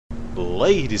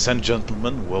Ladies and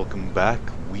gentlemen, welcome back.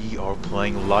 We are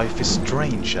playing Life is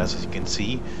Strange, as you can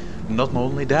see. Not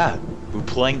only that, we're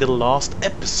playing the last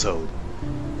episode.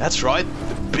 That's right,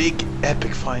 the big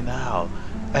epic finale.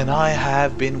 And I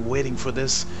have been waiting for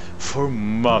this for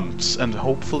months, and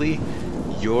hopefully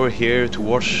you're here to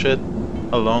watch it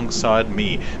alongside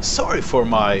me. Sorry for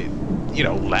my,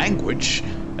 language.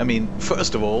 I mean,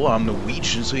 first of all, I'm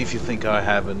Norwegian, so if you think I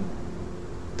have a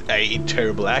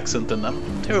terrible accent, then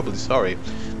I'm terribly sorry.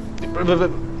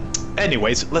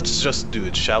 Anyways, let's just do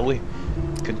it, shall we?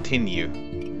 Continue.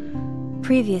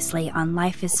 Previously on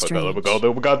Life is Strange. Oh my god,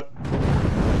 oh my god.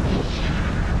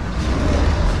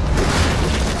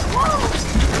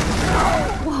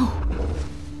 Whoa!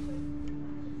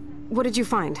 What did you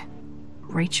find?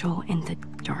 Rachel in the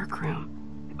dark room.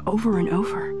 Over and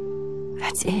over.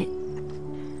 That's it.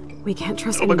 We can't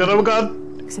trust anyone. Oh my god.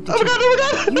 Except Oh my god, oh my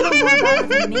god! You know more about it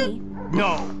than me. No,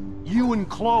 you and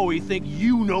Chloe think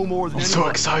you know more than I'm anyone. so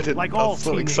excited. Like all I'm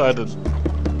so teenagers. excited.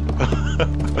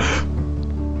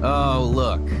 Oh,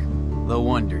 look. The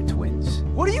Wonder Twins.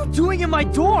 What are you doing in my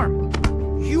dorm?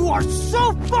 You are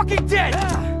so fucking dead!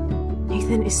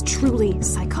 Nathan is truly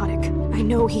psychotic. I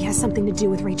know he has something to do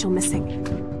with Rachel missing.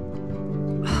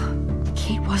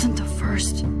 Kate wasn't the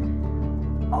first.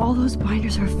 All those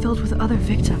binders are filled with other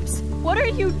victims. What are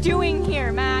you doing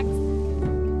here, Max?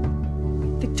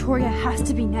 Victoria has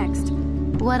to be next.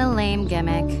 What a lame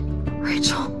gimmick.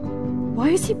 Rachel, why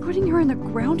is he putting her in the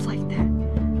ground like that?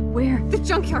 Where? The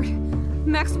junkyard!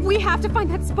 Max, we have to find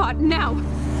that spot now!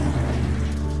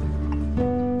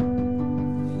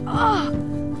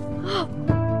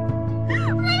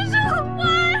 Rachel,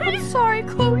 what? I'm sorry,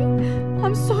 Chloe.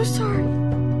 I'm so sorry.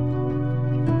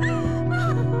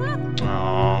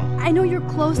 I know you're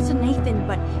close to Nathan,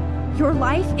 but your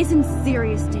life is in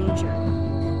serious danger.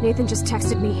 Nathan just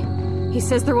texted me. He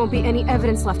says there won't be any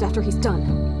evidence left after he's done.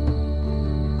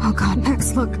 Oh god,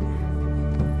 Max, look.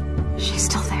 She's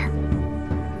still there.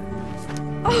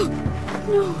 Oh,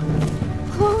 no.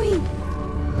 Chloe.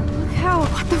 Look how.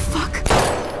 What the fuck?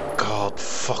 God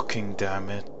fucking damn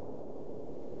it.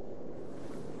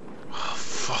 Oh,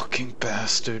 fucking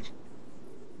bastard.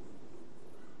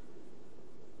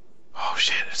 Oh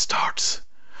shit, it starts.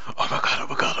 Oh my god, oh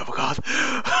my god, oh my god.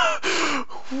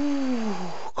 Ooh,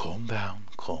 calm down,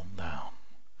 calm down.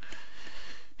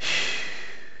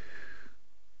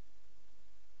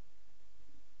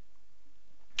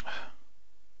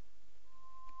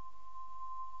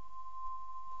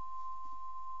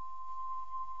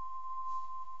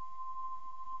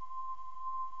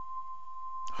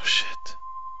 Oh shit.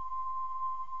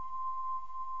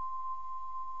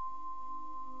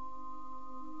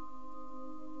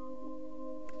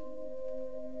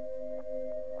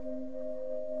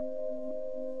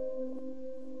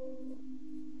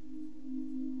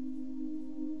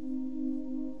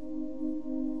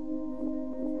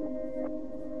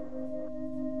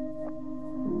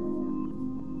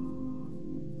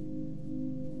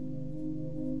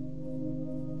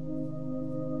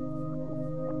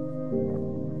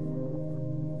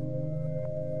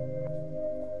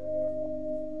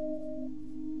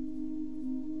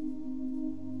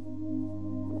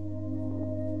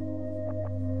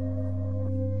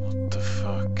 What the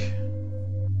fuck?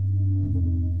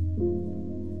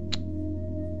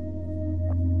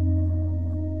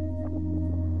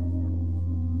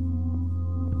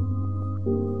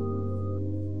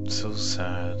 So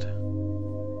sad.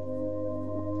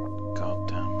 God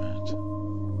damn it.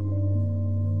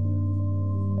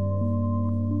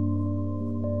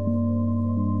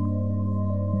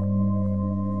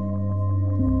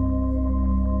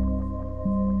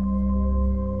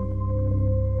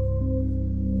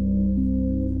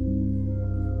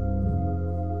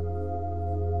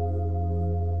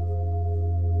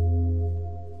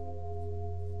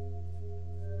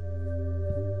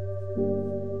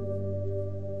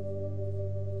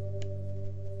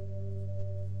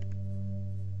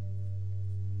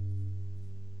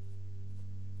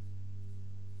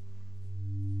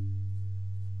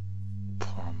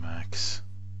 Poor Max.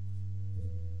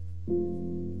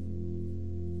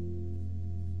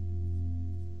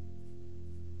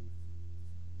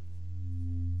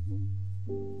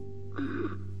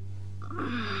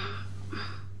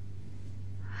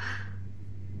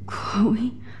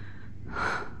 Chloe?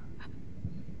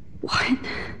 What?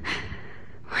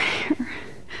 Where?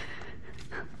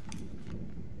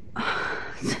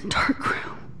 The dark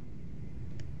room.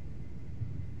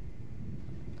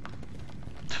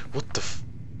 What the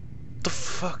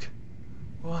fuck?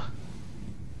 What?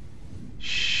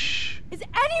 Shh. Is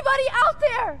anybody out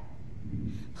there?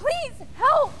 Please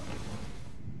help!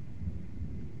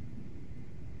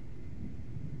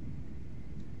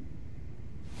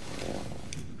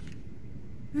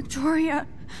 Victoria.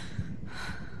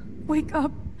 Wake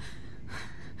up.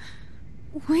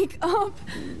 Wake up.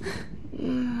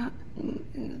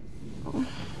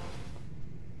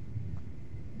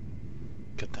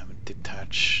 God damn it,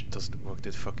 detach. Doesn't work,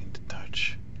 that fucking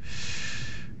detach.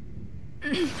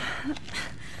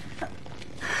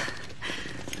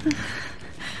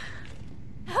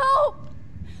 Help!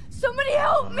 Somebody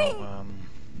help me!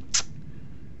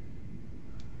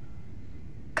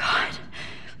 God,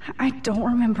 I don't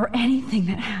remember anything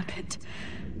that happened.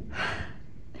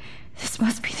 This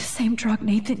must be the same drug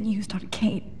Nathan used on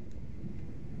Kate.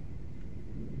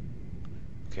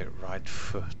 Okay, right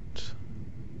foot.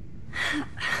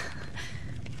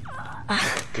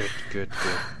 Good, good,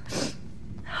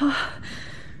 good.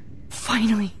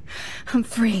 Finally, I'm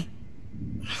free.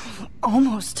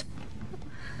 Almost.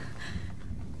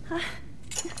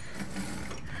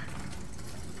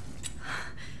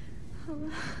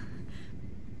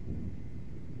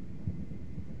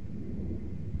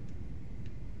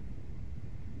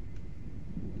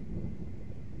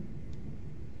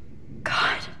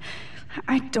 God,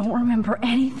 I don't remember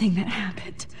anything that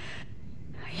happened.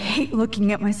 I hate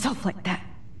looking at myself like that.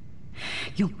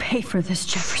 You'll pay for this,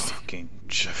 Jefferson. Fucking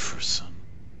Jefferson.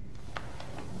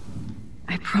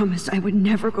 I promised I would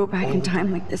never go back in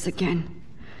time like this again.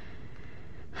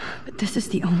 But this is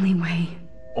the only way.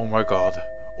 Oh my god.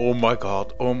 Oh my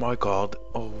god. Oh my god.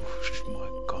 Oh my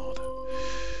god.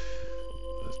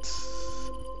 Let's...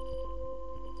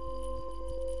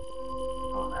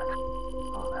 Oh,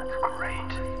 that's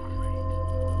great.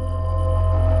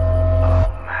 Oh,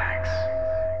 Max.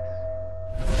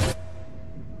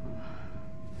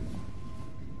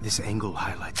 This angle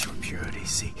highlights your purity,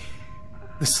 see?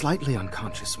 The slightly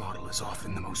unconscious model is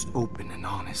often the most open and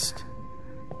honest.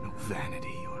 No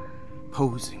vanity or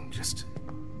posing, just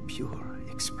pure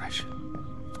expression.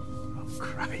 Oh,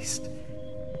 Christ.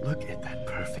 Look at that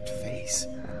perfect face.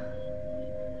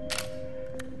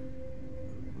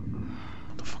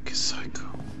 What the fuck is Psycho?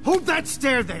 Hold that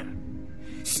stare there!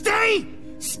 Stay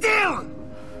still!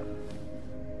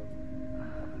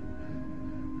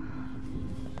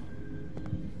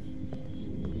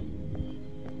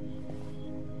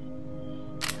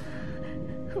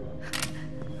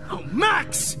 Oh,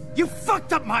 Max! You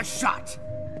fucked up my shot!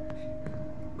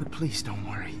 But please don't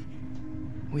worry.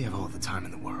 We have all the time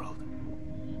in the world.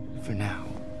 For now,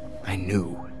 I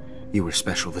knew you were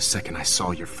special the second I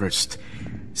saw your first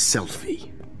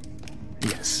selfie.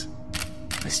 Yes,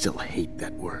 I still hate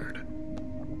that word.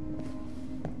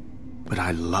 But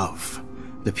I love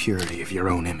the purity of your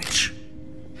own image.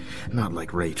 Not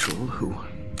like Rachel, who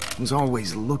was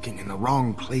always looking in the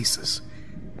wrong places.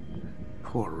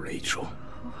 Poor Rachel.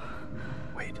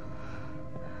 Wait.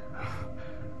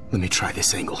 Let me try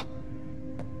this angle.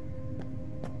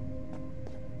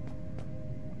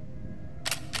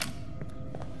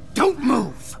 Don't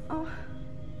move!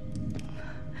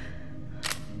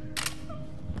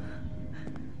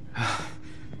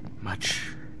 Much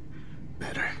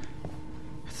better.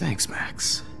 Thanks,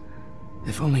 Max.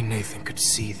 If only Nathan could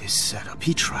see this setup.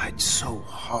 He tried so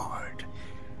hard.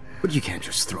 But you can't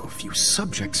just throw a few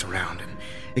subjects around and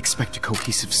expect a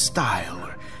cohesive style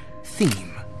or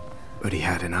theme. But he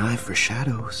had an eye for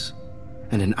shadows,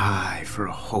 and an eye for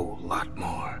a whole lot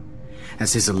more,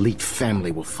 as his elite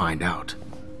family will find out,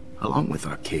 along with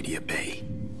Arcadia Bay.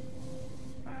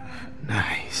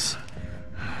 Nice.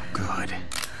 Good.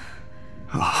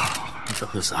 Oh,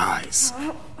 those eyes.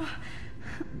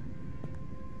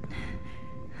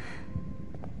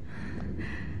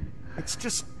 It's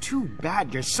just too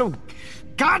bad you're so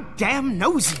goddamn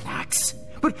nosy, Max.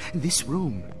 But this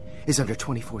room is under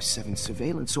 24/7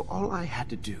 surveillance, so all I had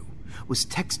to do was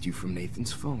text you from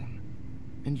Nathan's phone.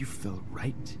 And you fell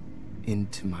right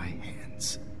into my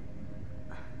hands.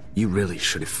 You really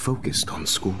should have focused on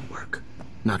schoolwork,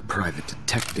 not private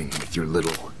detecting with your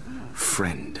little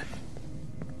friend.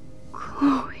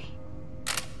 Chloe.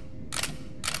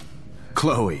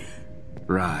 Chloe.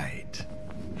 Right.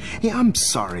 Yeah, I'm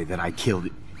sorry that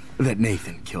that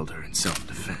Nathan killed her in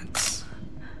self-defense.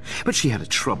 But she had a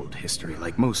troubled history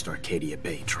like most Arcadia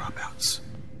Bay dropouts.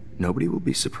 Nobody will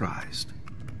be surprised.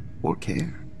 Or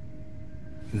care.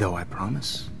 Though I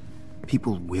promise,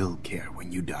 people will care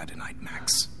when you die tonight,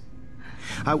 Max.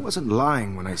 I wasn't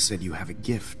lying when I said you have a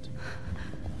gift.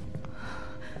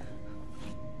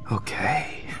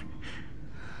 Okay.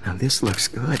 Now this looks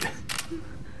good.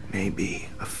 Maybe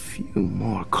a few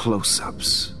more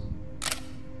close-ups.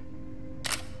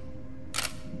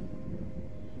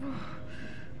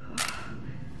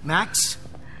 Max,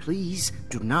 please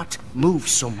do not move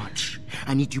so much.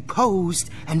 I need you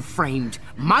posed and framed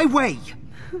my way.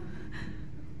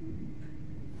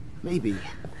 Maybe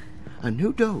a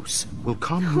new dose will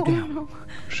calm you down. No.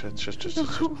 Shit.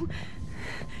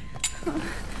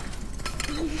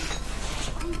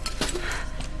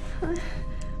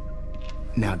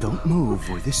 Now don't move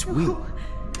or this will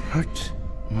hurt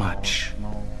much.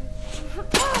 No.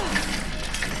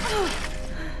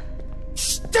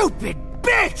 Stupid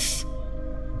bitch!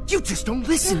 You just don't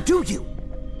listen, do you?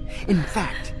 In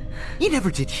fact, you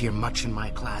never did hear much in my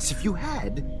class. If you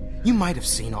had, you might have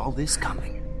seen all this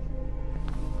coming.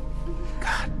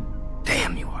 God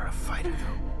damn, you are a fighter,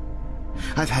 though.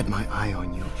 I've had my eye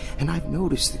on you, and I've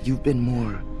noticed that you've been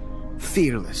more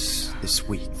fearless this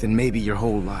week than maybe your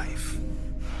whole life.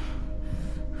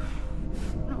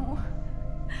 No.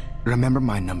 Remember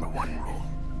my #1 rule.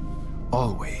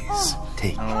 Always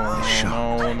take the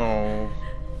shot. No.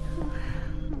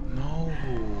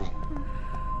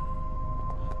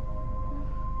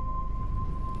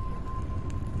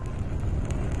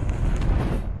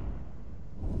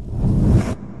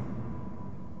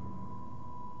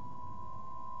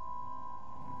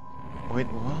 Wait,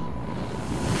 what?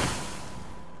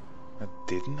 That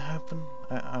didn't happen?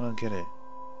 I don't get it.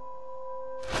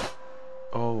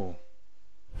 Oh.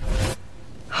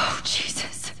 Oh,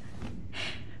 Jesus.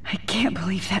 I can't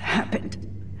believe that happened.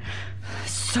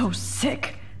 So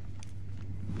sick.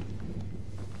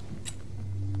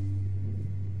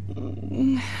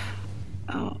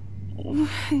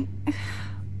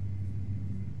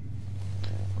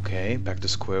 Okay, back to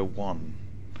square one.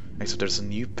 So there's a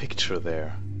new picture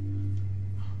there.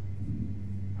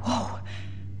 Whoa.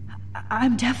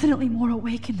 I'm definitely more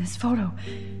awake in this photo.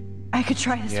 I could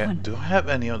try this one. Do I have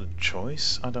any other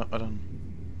choice? I don't.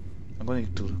 I'm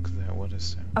going to look there. What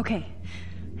is there? Okay.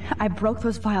 I broke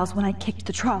those vials when I kicked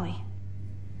the trolley.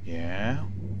 Yeah.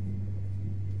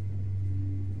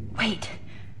 Wait.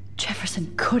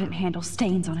 Jefferson couldn't handle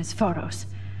stains on his photos.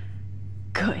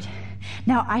 Good.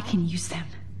 Now I can use them.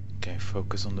 Okay,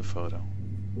 focus on the photo.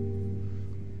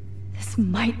 This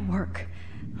might work.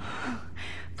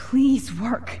 Please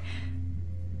work.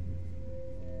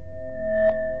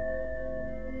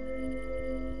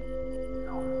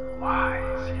 So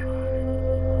wise, yet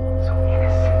so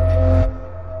innocent.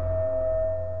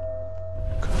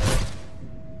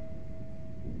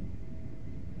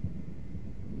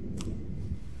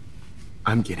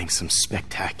 I'm getting some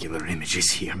spectacular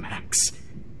images here, Max.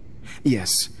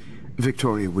 Yes,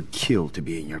 Victoria would kill to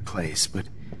be in your place, but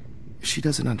she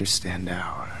doesn't understand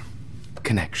our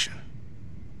connection.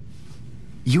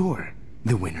 You're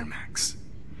the winner, Max.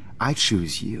 I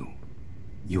choose you.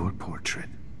 Your portrait.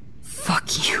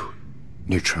 Fuck you.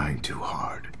 You're trying too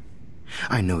hard.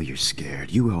 I know you're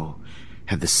scared. You all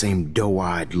have the same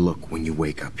doe-eyed look when you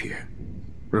wake up here,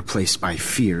 replaced by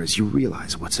fear as you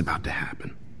realize what's about to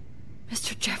happen.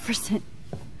 Mr. Jefferson,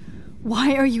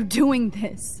 why are you doing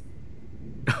this?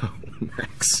 Oh,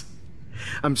 Max.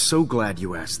 I'm so glad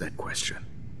you asked that question.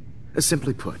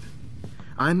 Simply put,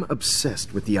 I'm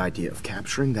obsessed with the idea of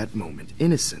capturing that moment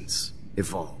innocence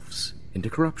evolves into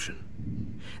corruption.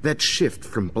 That shift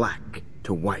from black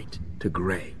to white to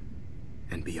gray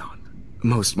and beyond.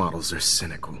 Most models are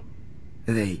cynical.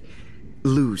 They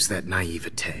lose that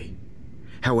naivete.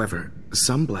 However,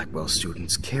 some Blackwell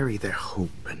students carry their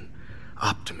hope and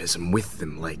optimism with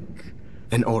them like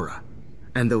an aura.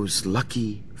 And those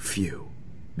lucky few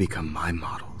become my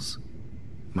models.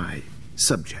 My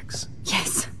subjects.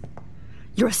 Yes.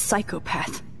 You're a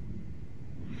psychopath.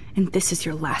 And this is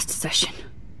your last session.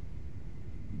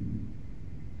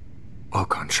 Au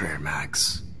contraire,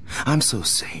 Max. I'm so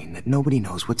sane that nobody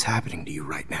knows what's happening to you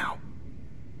right now.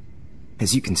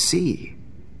 As you can see,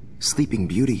 Sleeping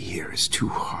Beauty here is too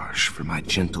harsh for my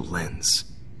gentle lens.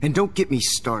 And don't get me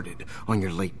started on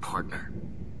your late partner.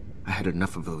 I had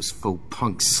enough of those faux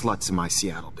punk sluts in my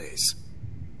Seattle days.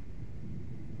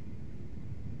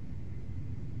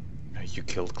 You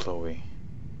killed Chloe.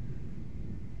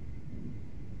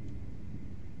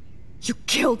 You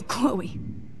killed Chloe.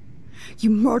 You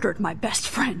murdered my best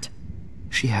friend.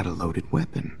 She had a loaded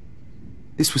weapon.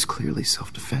 This was clearly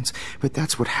self-defense, but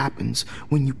that's what happens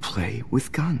when you play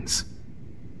with guns.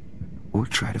 Or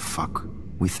try to fuck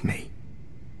with me.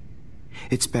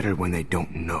 It's better when they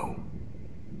don't know.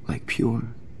 Like pure,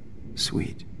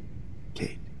 sweet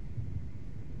Kate.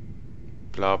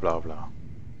 Blah, blah, blah.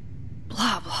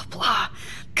 Blah, blah, blah.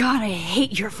 God, I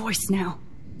hate your voice now.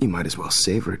 You might as well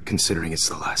savor it, considering it's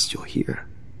the last you'll hear.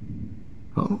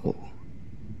 Oh.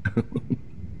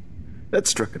 That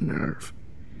struck a nerve.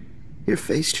 Your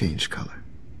face changed color.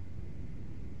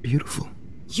 Beautiful.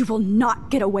 You will not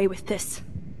get away with this.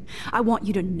 I want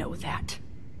you to know that.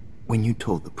 When you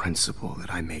told the principal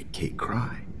that I made Kate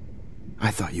cry,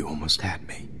 I thought you almost had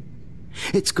me.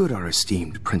 It's good our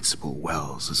esteemed Principal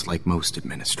Wells is like most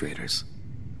administrators.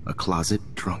 A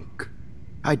closet drunk.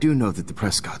 I do know that the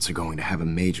Prescotts are going to have a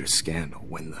major scandal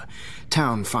when the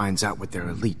town finds out what their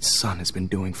elite son has been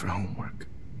doing for homework.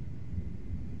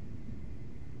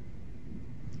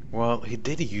 Well, he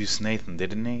did use Nathan,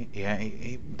 didn't he? Yeah,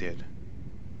 he did.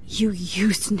 You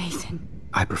used Nathan.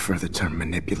 I prefer the term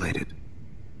manipulated.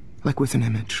 Like with an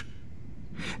image.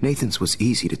 Nathan's was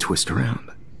easy to twist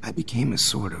around. I became a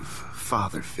sort of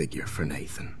father figure for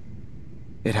Nathan.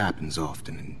 It happens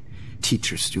often in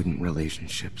teacher-student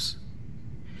relationships.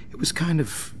 It was kind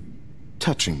of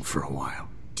touching for a while.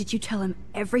 Did you tell him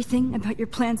everything about your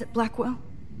plans at Blackwell?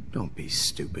 Don't be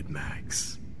stupid,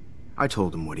 Max. I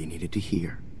told him what he needed to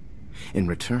hear. In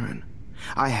return,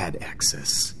 I had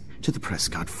access to the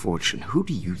Prescott fortune. Who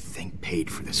do you think paid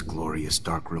for this glorious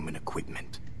darkroom and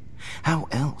equipment? How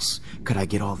else could I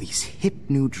get all these hip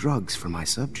new drugs for my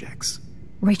subjects?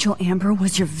 Rachel Amber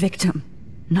was your victim,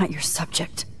 not your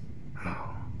subject.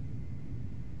 Oh.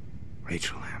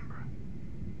 Rachel Amber.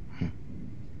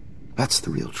 That's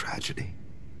the real tragedy.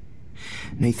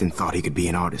 Nathan thought he could be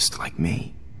an artist like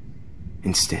me.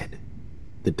 Instead,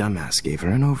 the dumbass gave her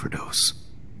an overdose.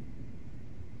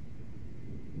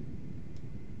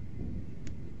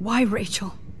 Why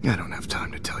Rachel? I don't have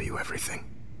time to tell you everything.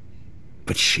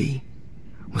 But she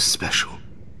was special.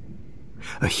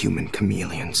 A human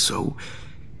chameleon, so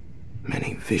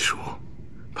many visual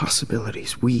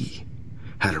possibilities. We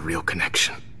had a real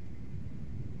connection.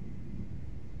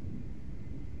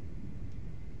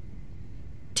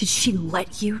 Did she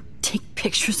let you take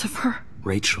pictures of her?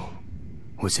 Rachel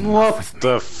was in love with me. What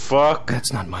the fuck?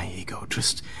 That's not my ego.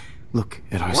 Just look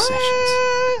at our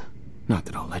sessions. Not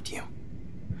that I'll let you.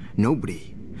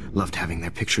 Nobody loved having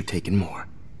their picture taken more.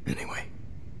 Anyway,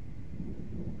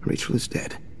 Rachel is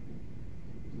dead.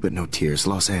 But no tears.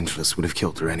 Los Angeles would have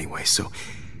killed her anyway, so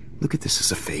look at this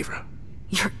as a favor.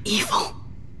 You're evil.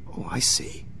 Oh, I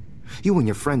see. You and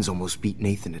your friends almost beat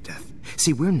Nathan to death.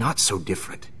 See, we're not so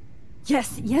different.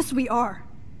 Yes, we are.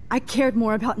 I cared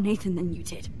more about Nathan than you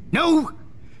did. No,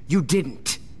 you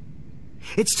didn't.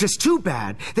 It's just too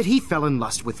bad that he fell in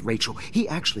lust with Rachel. He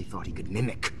actually thought he could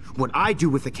mimic what I do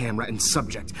with the camera and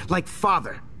subject, like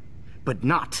father, but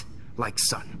not like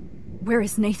son. Where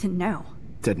is Nathan now?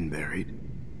 Dead and buried.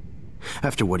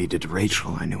 After what he did to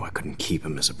Rachel, I knew I couldn't keep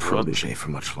him as a protege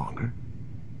for much longer.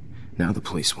 Now the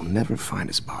police will never find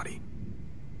his body.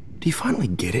 Do you finally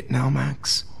get it now,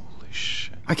 Max? Holy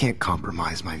shit. I can't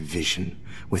compromise my vision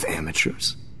with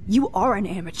amateurs. You are an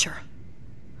amateur.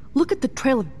 Look at the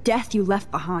trail of death you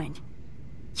left behind.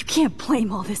 You can't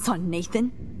blame all this on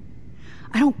Nathan.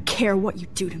 I don't care what you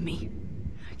do to me.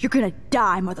 You're gonna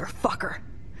die, motherfucker.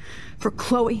 For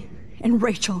Chloe and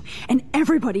Rachel and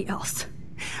everybody else.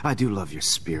 I do love your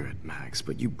spirit, Max,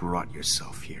 but you brought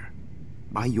yourself here.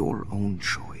 By your own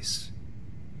choice.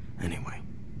 Anyway,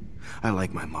 I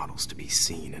like my models to be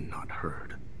seen and not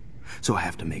heard. So I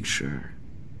have to make sure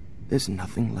there's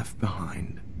nothing left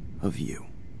behind of you.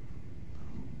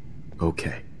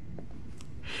 Okay.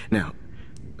 Now,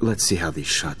 let's see how these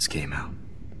shots came out.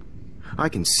 I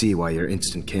can see why your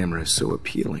instant camera is so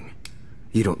appealing.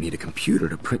 You don't need a computer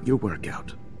to print your work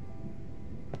out.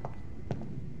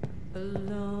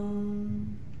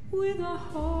 Alone with a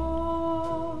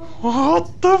heart.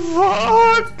 What the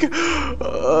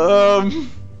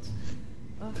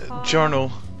fuck?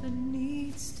 Journal.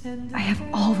 I have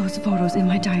all those photos in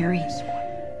my diary.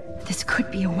 This could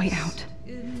be a way out.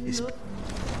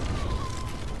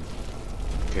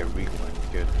 Okay, rewind.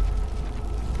 Good.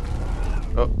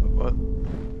 Oh, what?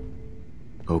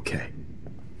 Okay.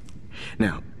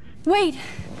 Now... Wait!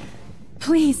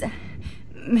 Please,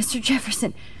 Mr.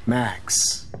 Jefferson.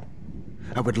 Max,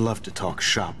 I would love to talk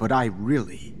shop, but I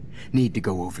really need to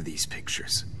go over these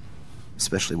pictures.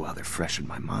 Especially while they're fresh in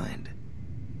my mind.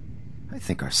 I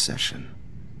think our session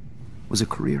was a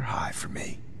career high for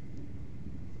me.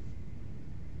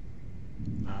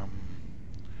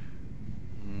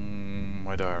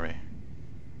 My diary.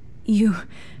 You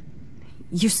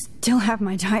still have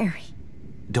my diary.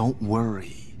 Don't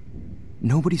worry.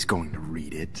 Nobody's going to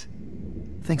read it.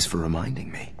 Thanks for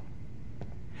reminding me.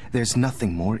 There's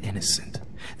nothing more innocent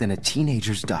than a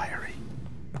teenager's diary.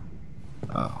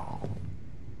 Oh,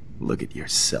 look at your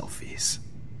selfies.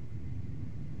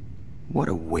 What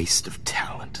a waste of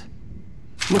talent.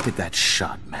 Look at that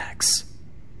shot, Max.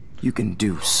 You can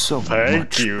do so much better.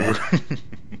 Thank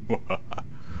you.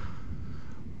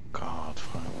 God,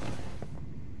 finally.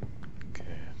 Good.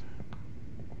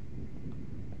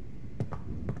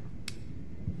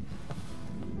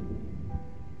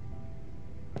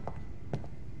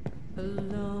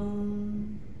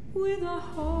 Alone with a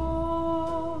heart.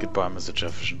 Goodbye, Mr.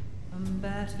 Jefferson.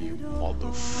 You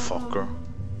motherfucker.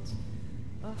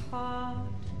 A heart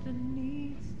that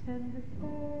needs tender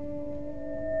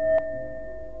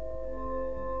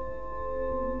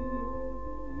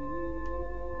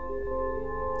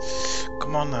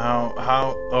Come on now,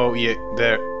 how? Oh yeah,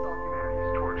 there.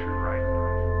 Documented torture,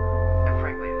 right? And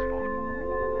frankly, it's both.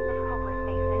 Hopeless,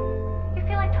 Nathan. You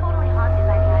feel like totally haunted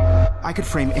by the idea. I could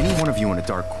frame any one of you in a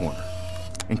dark corner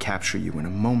and capture you in a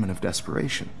moment of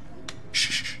desperation.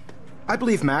 Shh. I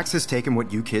believe Max has taken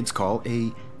what you kids call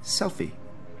a selfie.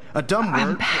 A dumb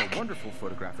word for a wonderful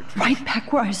photographic trick. Right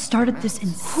back where I started this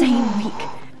insane week.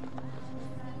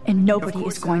 And nobody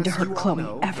is going to hurt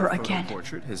Chloe ever again. The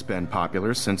portrait has been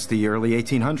popular since the early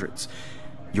 1800s.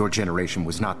 Your generation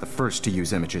was not the first to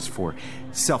use images for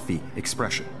selfie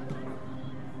expression.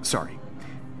 Sorry,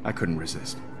 I couldn't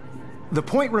resist. The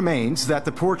point remains that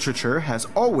the portraiture has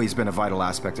always been a vital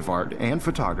aspect of art and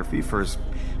photography for as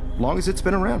long as it's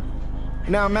been around.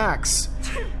 Now, Max,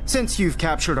 since you've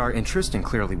captured our interest and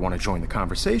clearly want to join the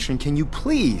conversation, can you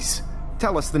please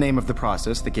tell us the name of the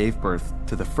process that gave birth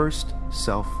to the first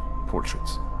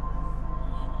self-portraits?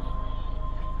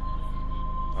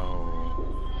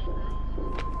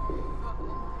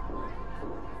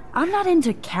 I'm not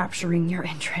into capturing your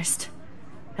interest.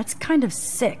 That's kind of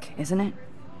sick, isn't it?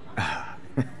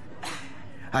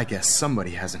 I guess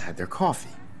somebody hasn't had their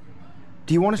coffee.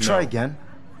 Do you want to try again?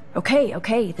 Okay,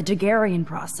 the Daguerrean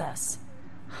process.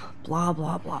 Blah,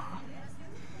 blah, blah.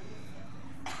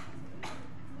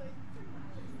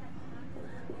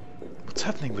 What's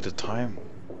happening with the time?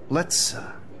 Let's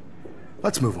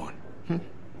move on.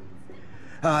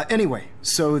 Anyway,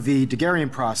 so the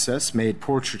Daguerrean process made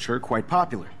portraiture quite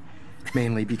popular,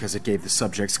 mainly because it gave the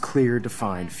subjects clear,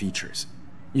 defined features.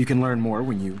 You can learn more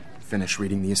when you finish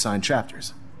reading the assigned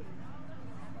chapters.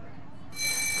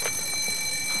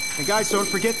 And guys, don't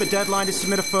forget the deadline to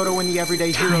submit a photo in the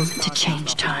Everyday Heroes. Time to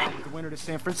change time. The winner to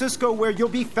San Francisco, where you'll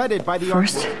be feted by the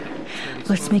First,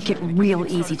 let's make it real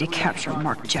easy to capture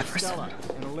Mark Jefferson.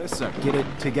 And Alyssa, get it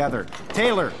together.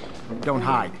 Taylor, don't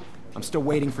hide. I'm still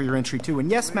waiting for your entry too.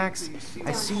 And yes, Max,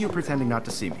 I see you pretending not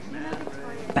to see me.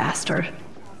 Bastard.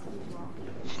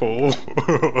 Oh.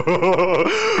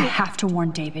 I have to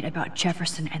warn David about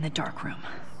Jefferson and the dark room.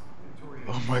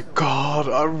 Oh my god,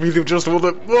 I really just want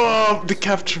to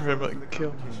capture him and kill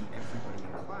him.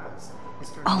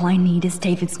 All I need is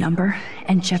David's number,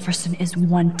 and Jefferson is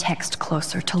one text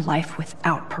closer to life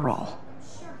without parole.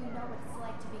 Sure, you know what it's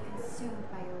like to be consumed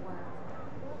by your work.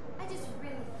 I just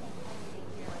really think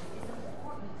Everyday Heroes is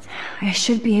important. I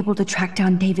should be able to track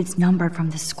down David's number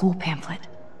from the school pamphlet.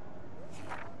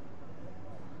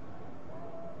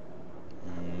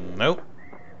 Nope.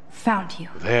 Found you.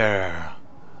 There.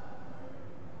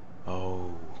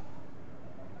 Oh.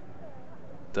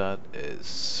 That is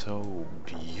so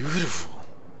beautiful.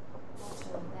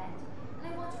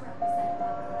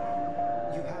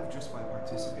 You have just by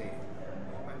participating.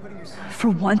 By putting yourself... For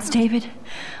once, David,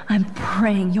 I'm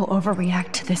praying you'll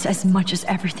overreact to this as much as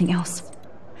everything else.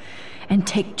 And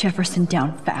take Jefferson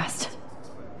down fast.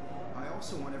 I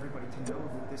also want everybody to know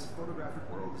that this photographic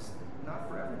world is not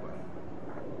for everybody.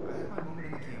 I had my moment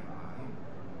in the camera.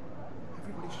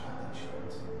 Everybody should have that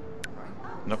chance.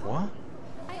 Right? No, what?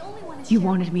 You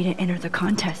wanted me to enter the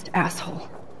contest, asshole.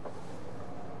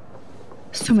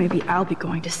 So maybe I'll be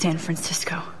going to San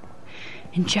Francisco.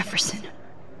 And Jefferson,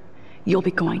 you'll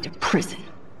be going to prison.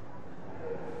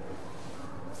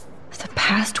 The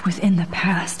past within the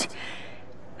past.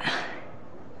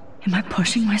 Am I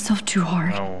pushing myself too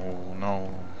hard?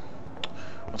 No.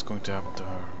 What's going to happen to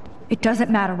her? It doesn't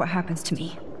matter what happens to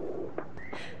me.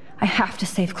 I have to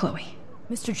save Chloe.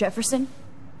 Mr. Jefferson?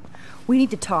 We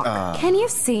need to talk. Can you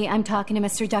see I'm talking to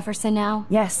Mr. Jefferson now?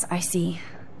 Yes, I see.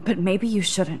 But maybe you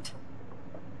shouldn't.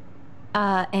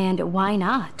 And why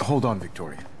not? Hold on,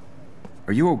 Victoria.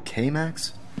 Are you okay,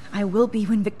 Max? I will be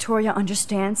when Victoria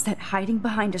understands that hiding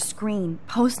behind a screen,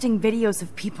 posting videos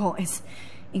of people is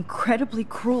incredibly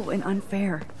cruel and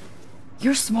unfair.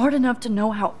 You're smart enough to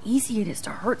know how easy it is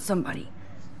to hurt somebody,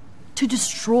 to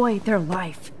destroy their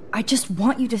life. I just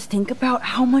want you to think about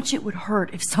how much it would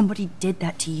hurt if somebody did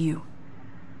that to you.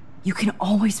 You can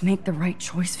always make the right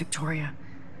choice, Victoria.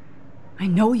 I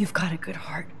know you've got a good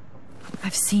heart.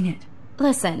 I've seen it.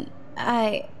 Listen,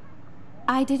 I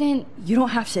didn't... You don't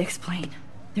have to explain.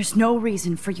 There's no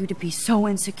reason for you to be so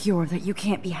insecure that you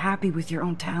can't be happy with your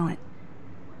own talent.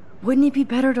 Wouldn't it be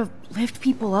better to lift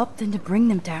people up than to bring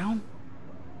them down?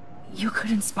 You could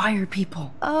inspire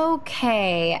people.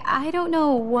 Okay, I don't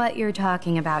know what you're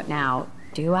talking about now.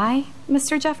 Do I,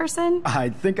 Mr. Jefferson? I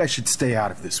think I should stay out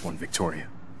of this one, Victoria.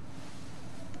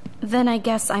 Then I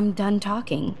guess I'm done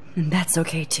talking. And that's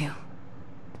okay too.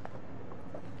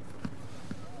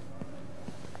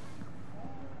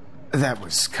 That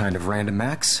was kind of random,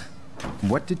 Max.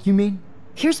 What did you mean?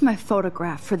 Here's my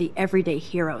photograph for the Everyday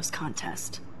Heroes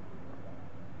contest.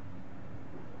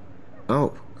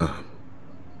 Oh,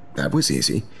 that was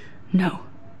easy. No.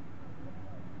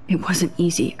 It wasn't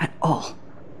easy at all.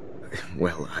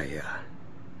 Well,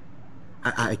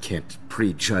 I can't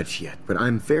prejudge yet, but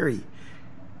I'm very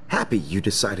happy you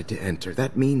decided to enter.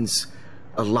 That means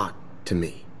a lot to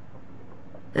me.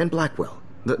 And Blackwell.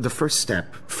 The first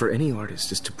step for any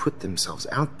artist is to put themselves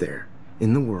out there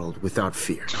in the world without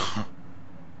fear.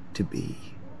 To be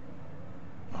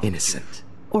innocent.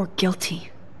 Or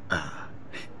guilty.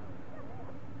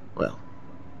 Well,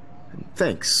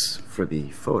 thanks for the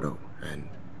photo, and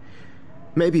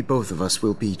maybe both of us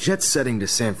will be jet-setting to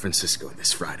San Francisco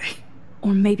this Friday.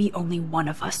 Or maybe only one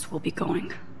of us will be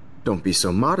going. Don't be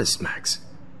so modest, Max.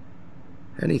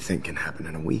 Anything can happen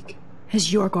in a week.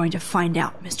 As you're going to find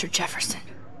out, Mr. Jefferson.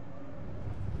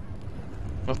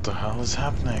 What the hell is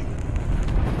happening?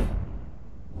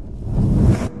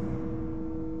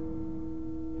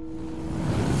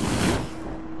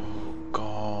 Oh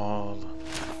God.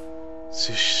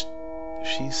 So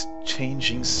she's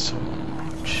changing so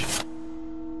much.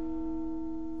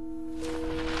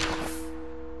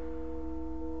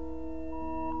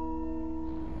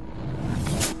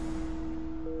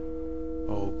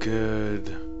 Oh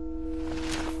good.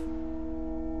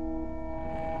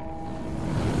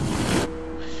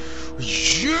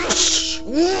 Yes!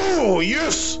 Whoa,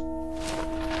 yes!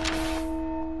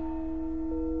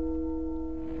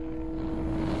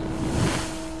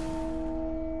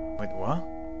 Wait, what?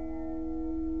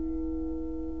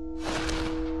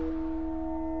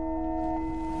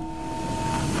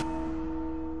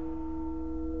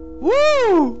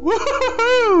 Woo!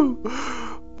 Woohoo!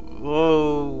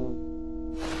 Whoa.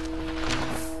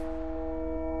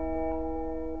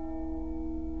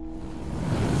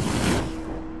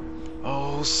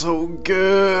 Oh, so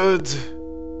good!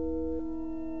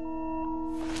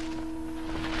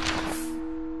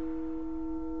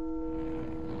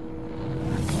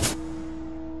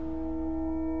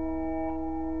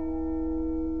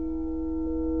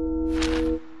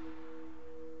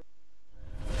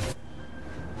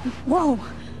 Whoa!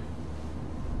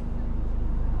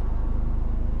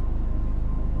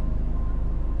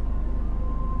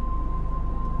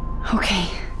 Okay.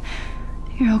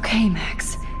 You're okay,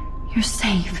 Max. You're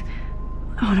safe.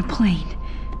 On a plane.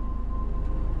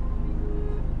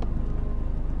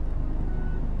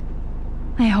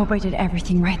 I hope I did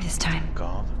everything right this time.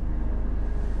 God.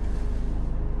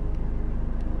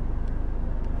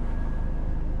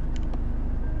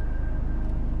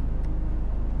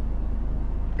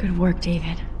 Good work,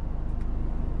 David.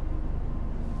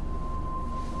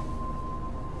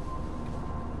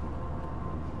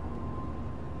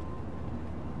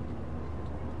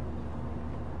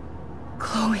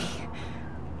 Chloe.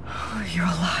 Oh, you're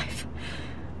alive.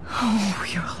 Oh,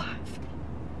 you're alive.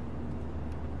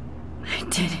 I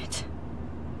did it.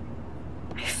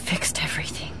 I fixed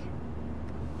everything.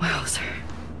 Wowzer.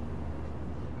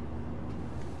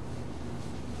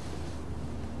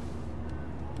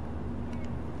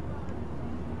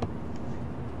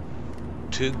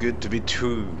 Too good to be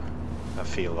true, I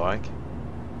feel like.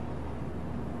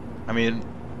 I mean,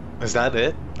 is that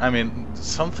it? I mean,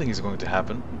 something is going to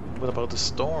happen. What about the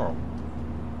storm?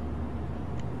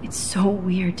 It's so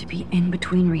weird to be in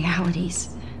between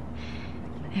realities.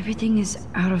 Everything is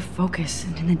out of focus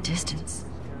and in the distance.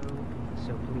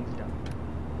 So please don't.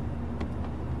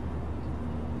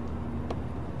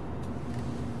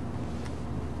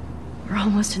 We're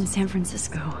almost in San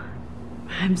Francisco.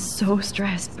 I'm so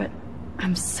stressed, but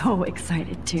I'm so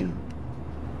excited too.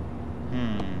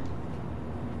 I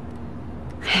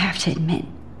have to admit,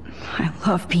 I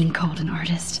love being called an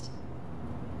artist.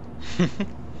 Excuse me,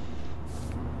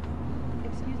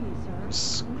 sir.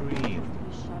 Scream.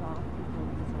 Shut off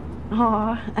before we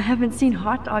Aw, I haven't seen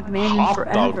Hot Dog Man in Hot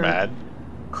forever. Dog Man?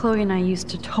 Chloe and I used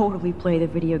to totally play the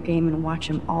video game and watch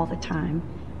him all the time.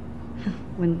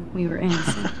 When we were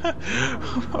innocent.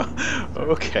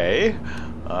 Okay.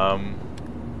 The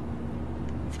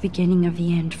beginning of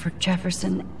the end for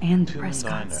Jefferson and the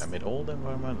Prescotts. Amid all the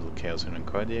environmental chaos in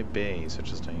Arcadia Bay,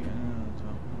 such as the...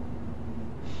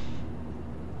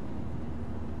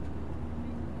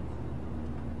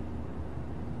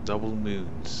 double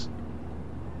moons.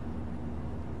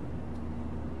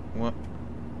 What?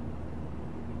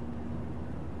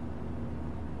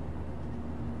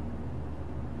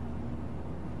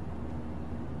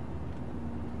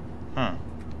 Huh.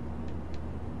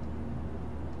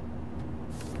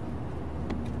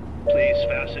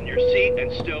 Fasten your seat and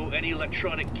stow any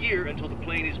electronic gear until the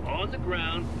plane is on the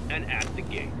ground and at the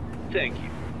gate. Thank you.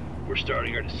 We're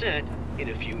starting our descent in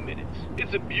a few minutes.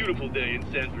 It's a beautiful day in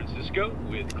San Francisco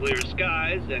with clear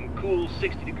skies and cool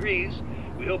 60 degrees.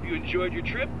 We hope you enjoyed your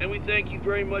trip, and we thank you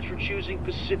very much for choosing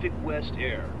Pacific West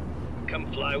Air. Come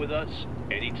fly with us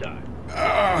anytime.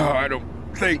 I don't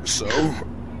think so.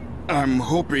 I'm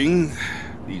hoping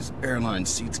these airline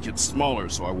seats get smaller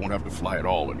so I won't have to fly at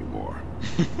all anymore.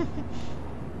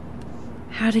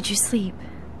 How did you sleep?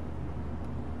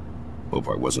 Hope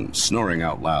I wasn't snoring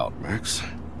out loud, Max.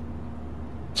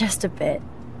 Just a bit.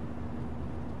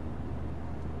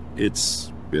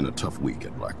 It's been a tough week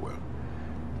at Blackwell.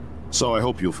 So I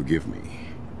hope you'll forgive me.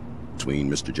 Between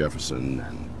Mr. Jefferson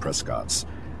and Prescott's,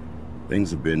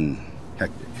 things have been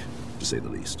hectic, to say the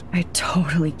least. I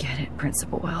totally get it,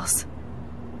 Principal Wells.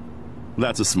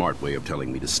 That's a smart way of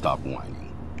telling me to stop whining.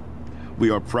 We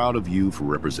are proud of you for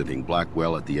representing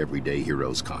Blackwell at the Everyday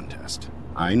Heroes contest.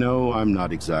 I know I'm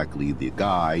not exactly the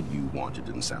guide you wanted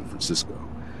in San Francisco,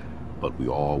 but we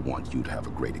all want you to have a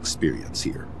great experience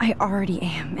here. I already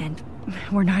am, and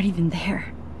we're not even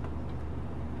there.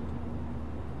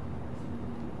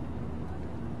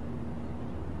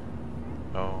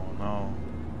 Oh no.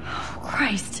 Oh,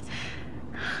 Christ.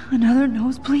 Another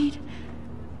nosebleed?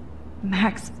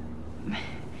 Max,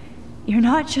 you're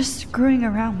not just screwing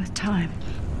around with time.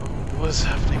 What's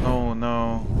happening? Oh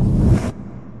no.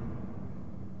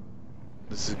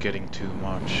 This is getting too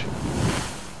much.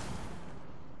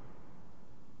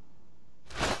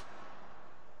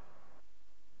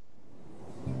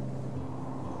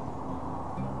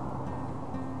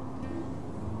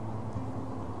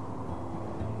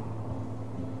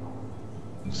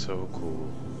 So cool.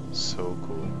 So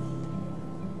cool.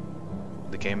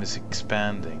 The game is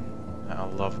expanding. I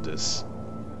love this.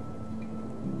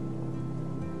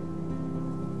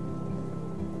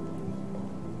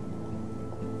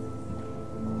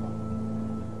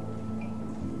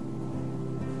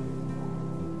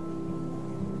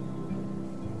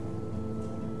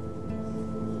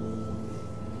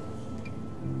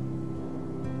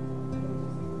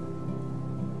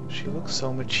 She looks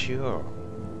so mature.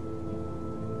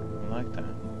 I like that.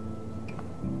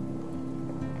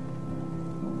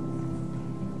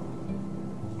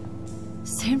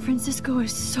 San Francisco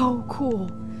is so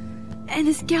cool. And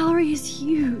this gallery is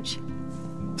huge.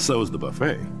 So is the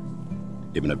buffet.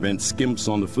 If an event skimps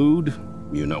on the food,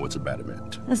 you know it's a bad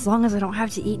event. As long as I don't have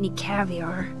to eat any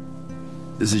caviar.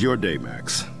 This is your day,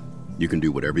 Max. You can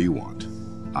do whatever you want.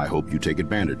 I hope you take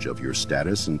advantage of your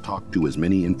status and talk to as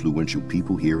many influential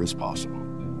people here as possible.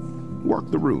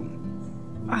 Work the room.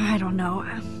 I don't know.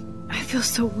 I feel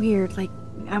so weird, like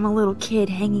I'm a little kid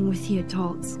hanging with the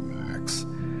adults. Max,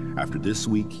 after this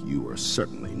week, you are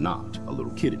certainly not a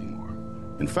little kid anymore.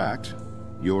 In fact,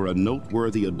 you're a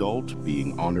noteworthy adult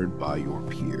being honored by your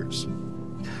peers.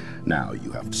 Now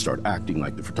you have to start acting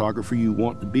like the photographer you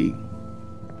want to be.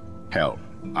 Hell,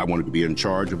 I wanted to be in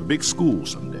charge of a big school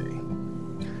someday.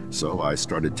 So I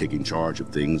started taking charge of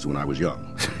things when I was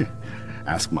young.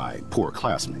 Ask my poor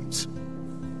classmates.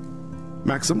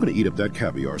 Max, I'm gonna eat up that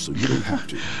caviar so you don't have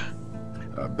to.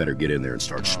 Better get in there and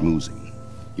start schmoozing.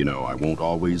 You know, I won't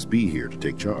always be here to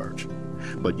take charge.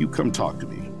 But you come talk to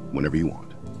me whenever you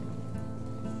want.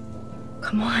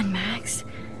 Come on, Max.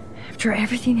 After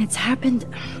everything that's happened,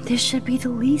 this should be the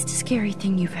least scary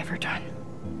thing you've ever done.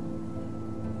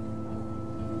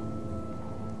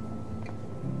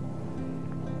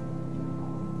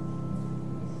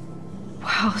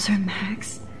 Wowzer,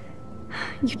 Max.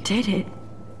 You did it.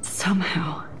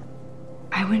 Somehow.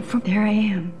 I went from there I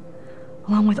am,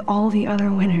 along with all the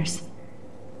other winners.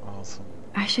 Awesome.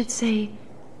 I should say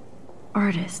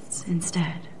artists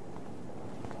instead.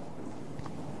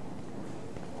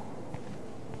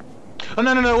 Oh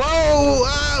no no no! Whoa!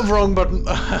 Ah, wrong button.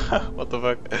 What the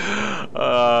fuck?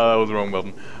 That was the wrong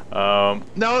button.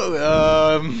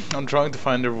 No. I'm trying to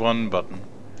find the run button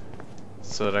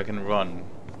so that I can run.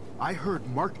 I heard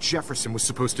Mark Jefferson was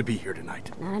supposed to be here tonight.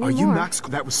 Not Are you anymore. Max?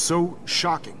 That was so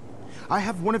shocking. I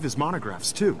have one of his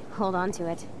monographs too. Hold on to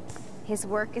it. His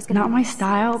work is gonna Not be my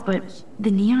style, but the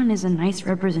neon is a nice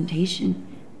representation.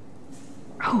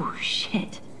 Oh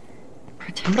shit.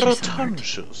 Pretentious art.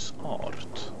 Pretentious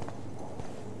art.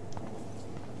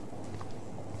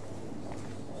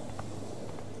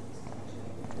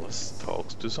 Let's talk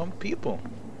to some people.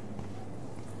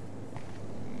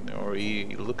 Or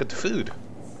you look at the food.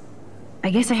 I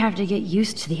guess I have to get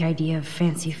used to the idea of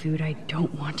fancy food I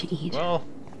don't want to eat. Well,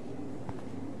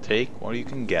 take what you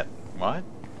can get. What?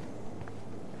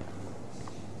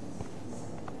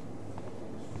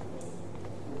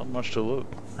 Not much to loot.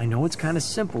 I know it's kind of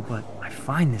simple, but I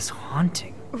find this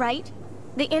haunting. Right?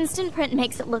 The instant print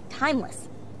makes it look timeless.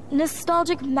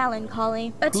 Nostalgic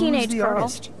melancholy. A Who's teenage the girl.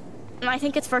 artist? I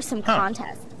think it's for some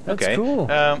contest. That's Okay, cool.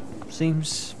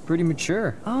 Seems pretty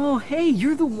mature. Oh, hey,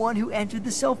 you're the one who entered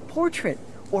the self-portrait.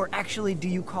 Or actually, do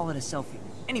you call it a selfie?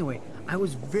 Anyway, I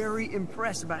was very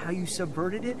impressed about how you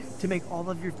subverted it to make all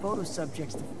of your photo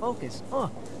subjects to focus. Oh,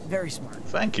 very smart.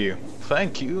 Thank you.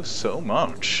 Thank you so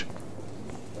much.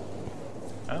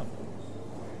 Oh.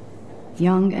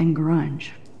 Young and grunge.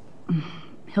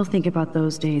 He'll think about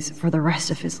those days for the rest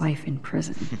of his life in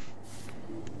prison.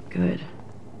 Good.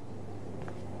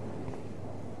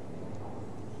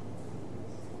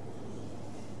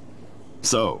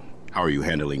 So, how are you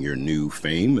handling your new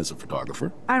fame as a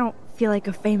photographer? I don't feel like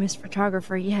a famous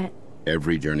photographer yet.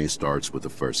 Every journey starts with the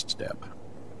first step.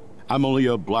 I'm only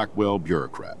a Blackwell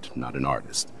bureaucrat, not an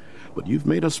artist. But you've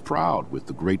made us proud with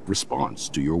the great response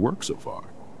to your work so far.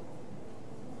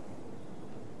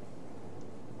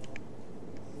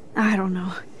 I don't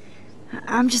know.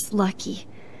 I'm just lucky.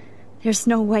 There's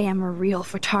no way I'm a real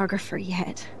photographer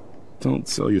yet. Don't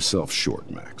sell yourself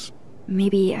short, Max.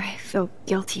 Maybe I feel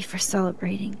guilty for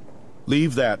celebrating.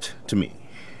 Leave that to me.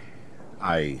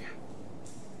 I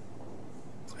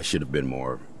should have been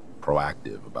more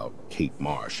proactive about Kate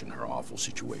Marsh and her awful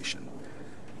situation.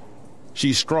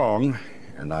 She's strong,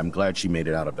 and I'm glad she made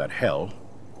it out of that hell.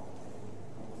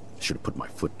 I should have put my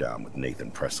foot down with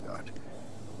Nathan Prescott.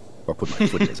 Or put my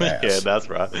foot in his ass. Yeah, that's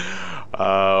right.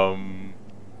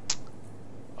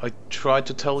 I tried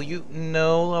to tell you,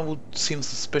 no, I would seem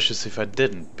suspicious if I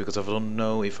didn't, because I don't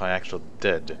know if I actually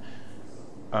did.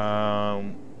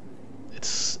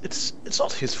 It's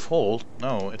not his fault.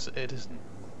 No, it isn't.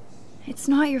 It's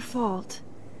not your fault.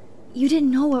 You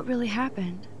didn't know what really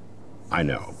happened. I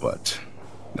know, but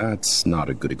that's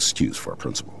not a good excuse for a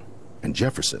principal. And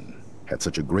Jefferson had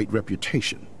such a great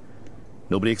reputation.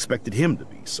 Nobody expected him to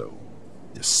be so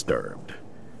disturbed.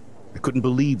 I couldn't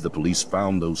believe the police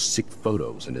found those sick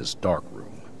photos in his dark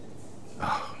room.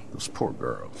 Oh, those poor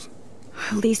girls.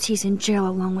 At least he's in jail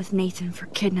along with Nathan for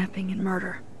kidnapping and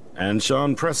murder. And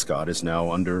Sean Prescott is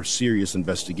now under serious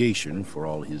investigation for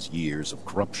all his years of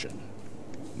corruption.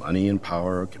 Money and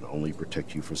power can only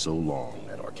protect you for so long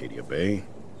at Arcadia Bay.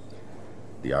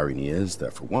 The irony is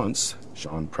that for once,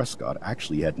 Sean Prescott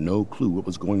actually had no clue what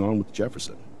was going on with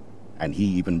Jefferson. And he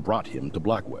even brought him to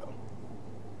Blackwell.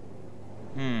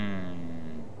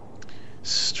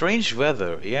 Strange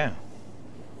weather, yeah.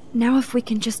 Now if we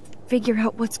can just figure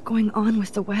out what's going on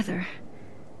with the weather,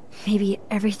 maybe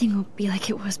everything will be like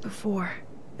it was before.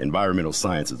 Environmental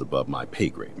science is above my pay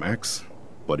grade, Max.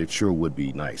 But it sure would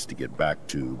be nice to get back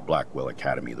to Blackwell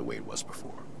Academy the way it was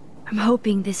before. I'm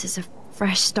hoping this is a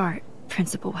fresh start,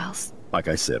 Principal Wells. Like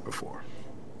I said before,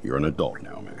 you're an adult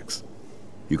now, Max.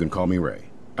 You can call me Ray.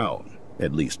 Oh,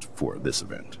 at least for this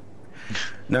event.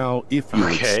 Now, if you'll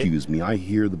excuse me, I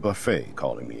hear the buffet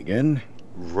calling me again.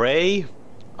 Ray,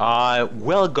 I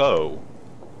will go.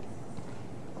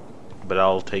 But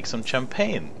I'll take some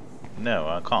champagne. No,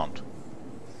 I can't.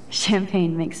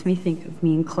 Champagne makes me think of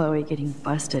me and Chloe getting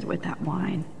busted with that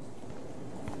wine.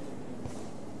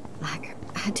 Like,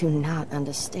 I do not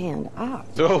understand art.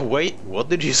 Oh, wait, what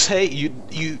did you say?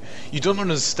 You don't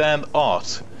understand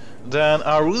art? Then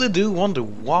I really do wonder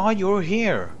why you're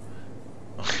here.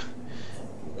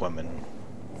 Woman.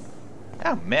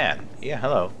 Oh, man. Yeah,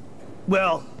 hello.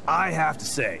 Well, I have to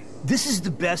say, this is the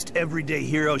best everyday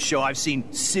hero show I've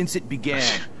seen since it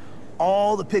began.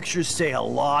 All the pictures say a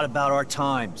lot about our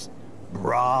times.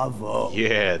 Bravo.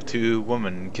 Yeah, two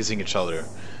women kissing each other.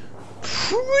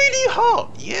 Pretty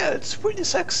hot. Yeah, it's pretty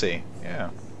sexy. Yeah.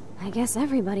 I guess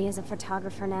everybody is a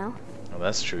photographer now. Oh,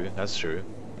 that's true. That's true.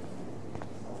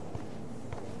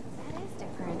 That is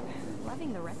different.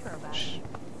 Loving the retro about it.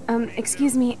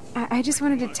 Excuse me. I just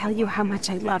wanted to tell you how much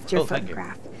I loved your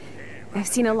photograph. I've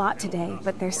seen a lot today,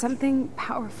 but there's something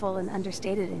powerful and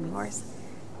understated in yours.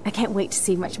 I can't wait to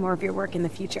see much more of your work in the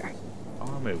future.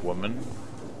 I'm a woman.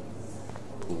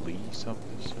 Police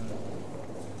officer.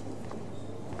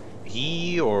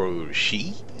 He or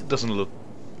she doesn't look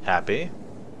happy.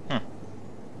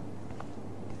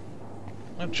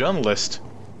 A journalist.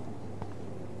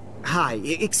 Hi,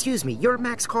 excuse me, you're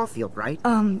Max Caulfield, right?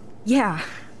 Yeah.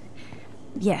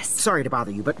 Yes. Sorry to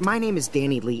bother you, but my name is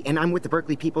Danny Lee, and I'm with the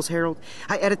Berkeley People's Herald.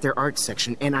 I edit their arts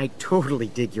section, and I totally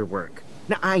dig your work.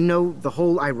 Now, I know the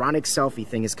whole ironic selfie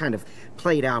thing is kind of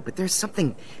played out, but there's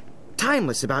something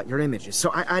timeless about your images, so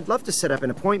I'd love to set up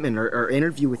an appointment or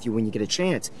interview with you when you get a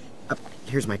chance.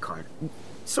 Here's my card.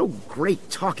 So great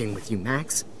talking with you,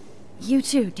 Max. You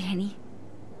too, Danny.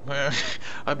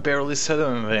 I barely said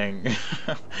anything.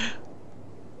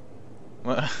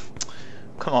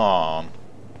 Come on.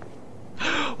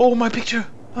 Oh, my picture!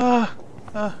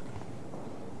 Hi,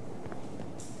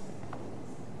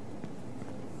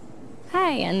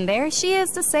 and there she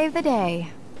is to save the day.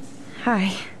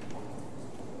 Hi.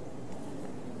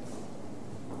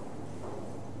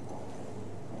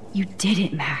 You did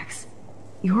it, Max.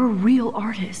 You're a real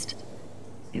artist.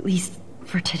 At least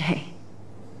for today.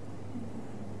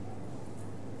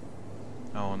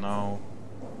 Oh no.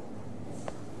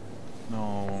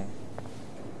 No.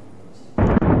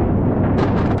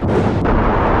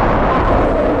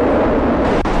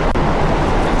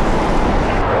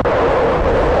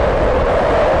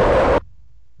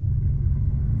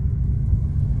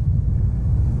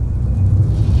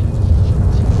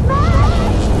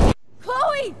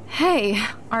 Chloe! Hey,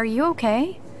 are you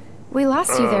okay? We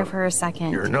lost you there for a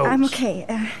second. Your nose. I'm okay.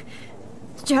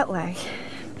 Jet lag.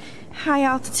 High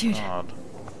altitude. God.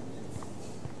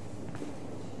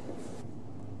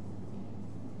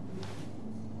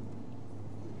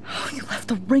 Oh, you left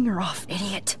the ringer off,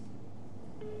 idiot.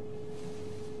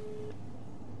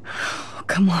 Oh,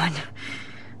 come on.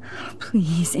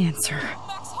 Please answer.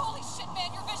 Max, holy shit,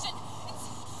 man, your vision.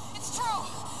 It's true.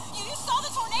 You saw the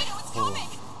tornado. It's coming.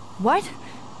 What?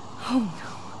 Oh no.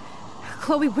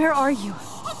 Chloe, where are you?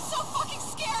 I'm so fucking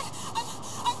scared.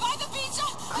 I'm by the beach.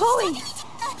 Chloe!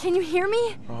 Can you hear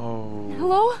me? Oh.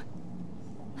 Hello?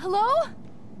 Hello?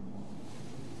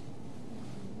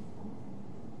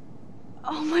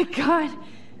 Oh my god.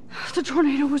 The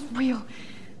tornado was real.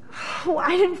 Oh,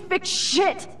 I didn't fix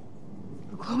shit.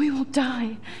 Chloe will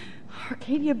die.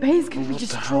 Arcadia Bay is gonna be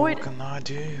destroyed. What can I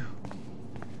do?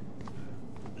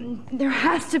 There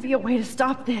has to be a way to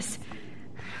stop this.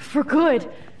 For good.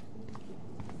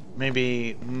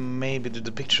 Maybe do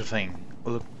the picture thing.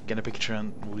 Look, get a picture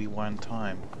and rewind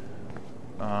time.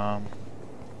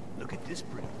 Look at this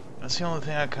print. That's the only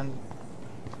thing I can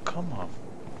come of.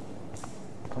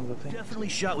 Definitely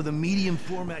shot with a medium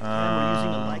format camera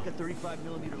using a Leica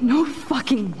 35mm. No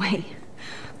fucking way.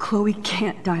 Chloe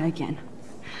can't die again.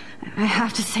 I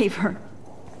have to save her.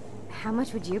 How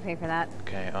much would you pay for that?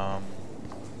 Okay,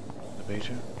 the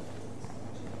picture.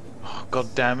 Oh,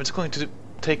 god damn, it's going to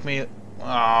take me.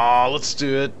 Ah, let's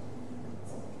do it.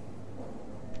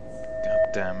 God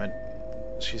damn it.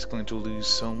 She's going to lose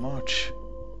so much.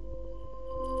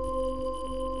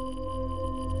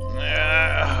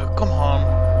 Come on.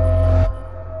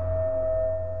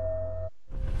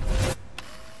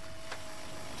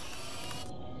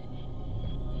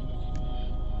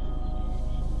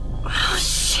 Oh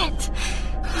shit.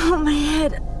 Oh, my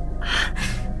head.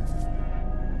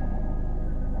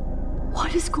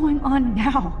 What is going on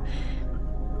now?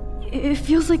 It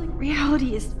feels like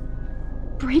reality is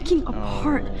breaking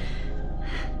apart.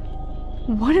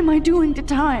 What am I doing to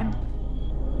time?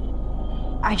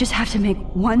 I just have to make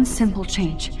one simple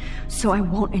change, so I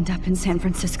won't end up in San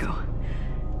Francisco.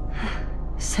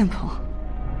 Simple.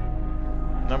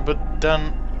 No, but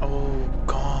then... Oh,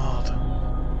 God.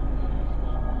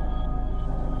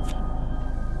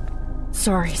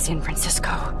 Sorry, San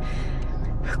Francisco.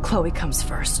 Chloe comes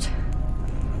first.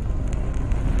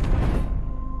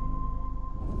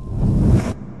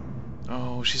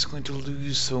 Oh, she's going to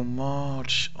lose so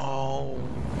much. Oh.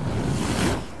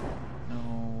 No.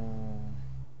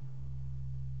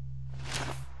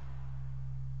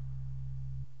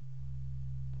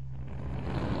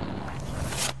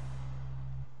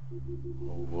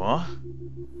 What?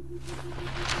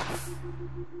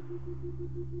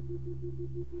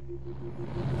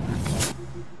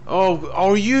 Oh,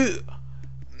 are you...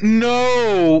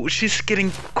 No! She's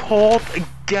getting caught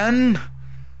again!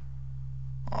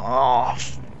 Oh,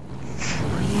 for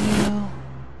real?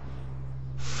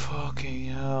 Fucking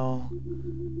hell.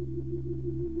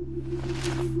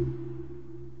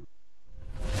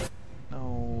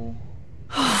 No.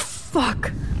 Oh,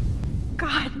 fuck.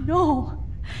 God, no.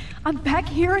 I'm back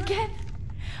here again?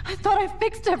 I thought I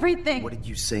fixed everything. What did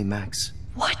you say, Max?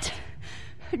 What?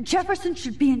 Jefferson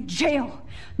should be in jail,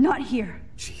 not here.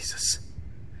 Jesus.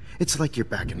 It's like you're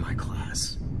back in my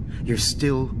class. You're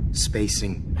still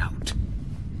spacing out.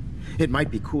 It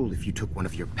might be cool if you took one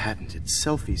of your patented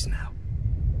selfies now.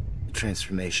 The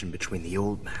transformation between the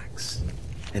old Max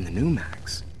and the new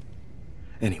Max.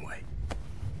 Anyway,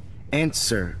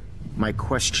 answer my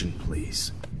question,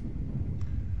 please.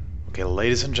 Okay,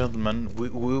 ladies and gentlemen,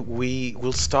 we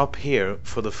will stop here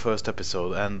for the first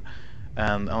episode, and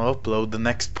I'll upload the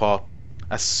next part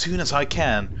as soon as I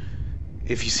can.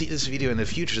 If you see this video in the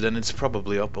future, then it's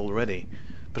probably up already.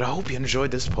 But I hope you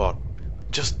enjoyed this part.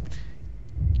 Just,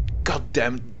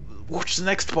 goddamn, watch the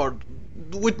next part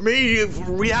with me.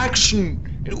 Reaction.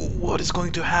 What is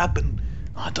going to happen?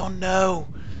 I don't know.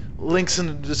 links in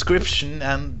the description,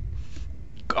 and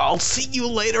I'll see you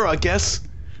later, I guess.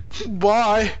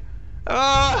 Bye.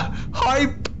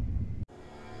 Hype.